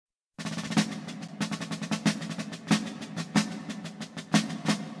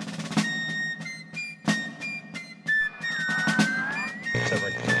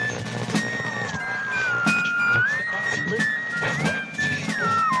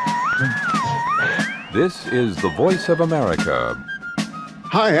This is the Voice of America.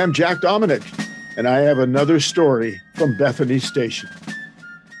 Hi, I'm Jack Dominic, and I have another story from Bethany Station.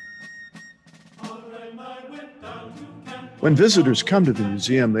 When visitors come to the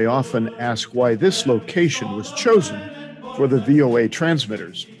museum, they often ask why this location was chosen for the VOA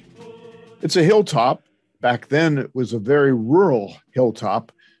transmitters. It's a hilltop. Back then, it was a very rural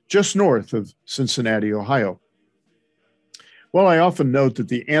hilltop just north of Cincinnati, Ohio. Well, I often note that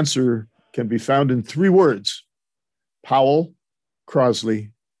the answer can be found in three words: Powel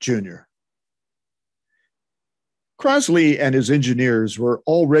Crosley, Jr. Crosley and his engineers were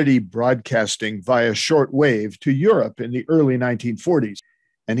already broadcasting via shortwave to Europe in the early 1940s,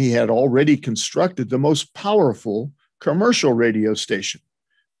 and he had already constructed the most powerful commercial radio station,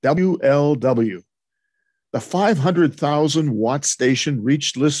 WLW. The 500,000-watt station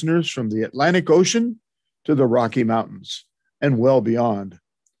reached listeners from the Atlantic Ocean to the Rocky Mountains and well beyond.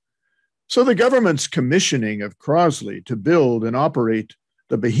 So the government's commissioning of Crosley to build and operate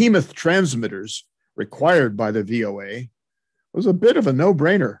the behemoth transmitters required by the VOA was a bit of a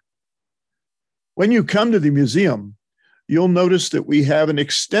no-brainer. When you come to the museum, you'll notice that we have an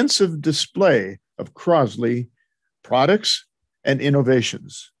extensive display of Crosley products and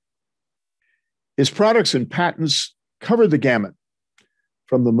innovations. His products and patents cover the gamut,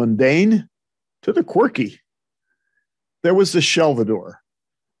 from the mundane to the quirky. There was the Shelvador,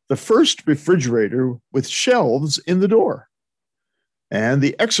 the first refrigerator with shelves in the door, and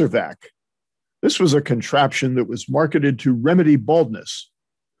the Exervac. This was a contraption that was marketed to remedy baldness.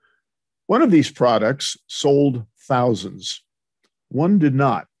 One of these products sold thousands. One did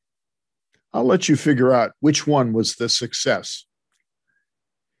not. I'll let you figure out which one was the success.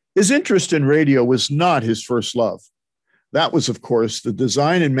 His interest in radio was not his first love. That was, of course, the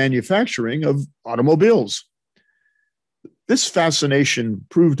design and manufacturing of automobiles. This fascination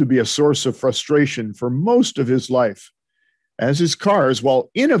proved to be a source of frustration for most of his life, as his cars, while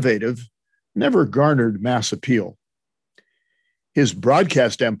innovative, never garnered mass appeal. His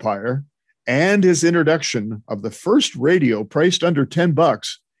broadcast empire and his introduction of the first radio priced under $10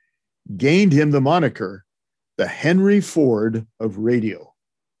 gained him the moniker, the Henry Ford of radio.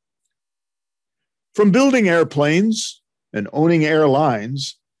 From building airplanes and owning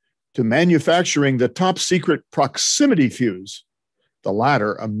airlines to manufacturing the top-secret proximity fuse, the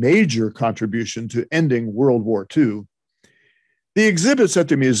latter a major contribution to ending World War II, the exhibits at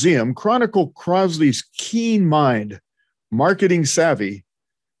the museum chronicle Crosley's keen mind, marketing savvy,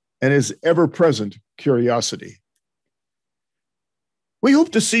 and his ever-present curiosity. We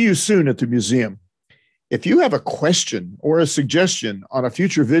hope to see you soon at the museum. If you have a question or a suggestion on a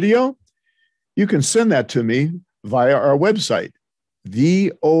future video, you can send that to me via our website,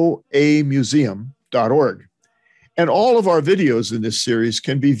 voamuseum.org. And all of our videos in this series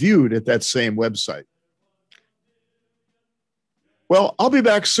can be viewed at that same website. Well, I'll be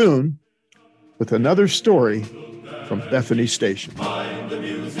back soon with another story from Bethany Station.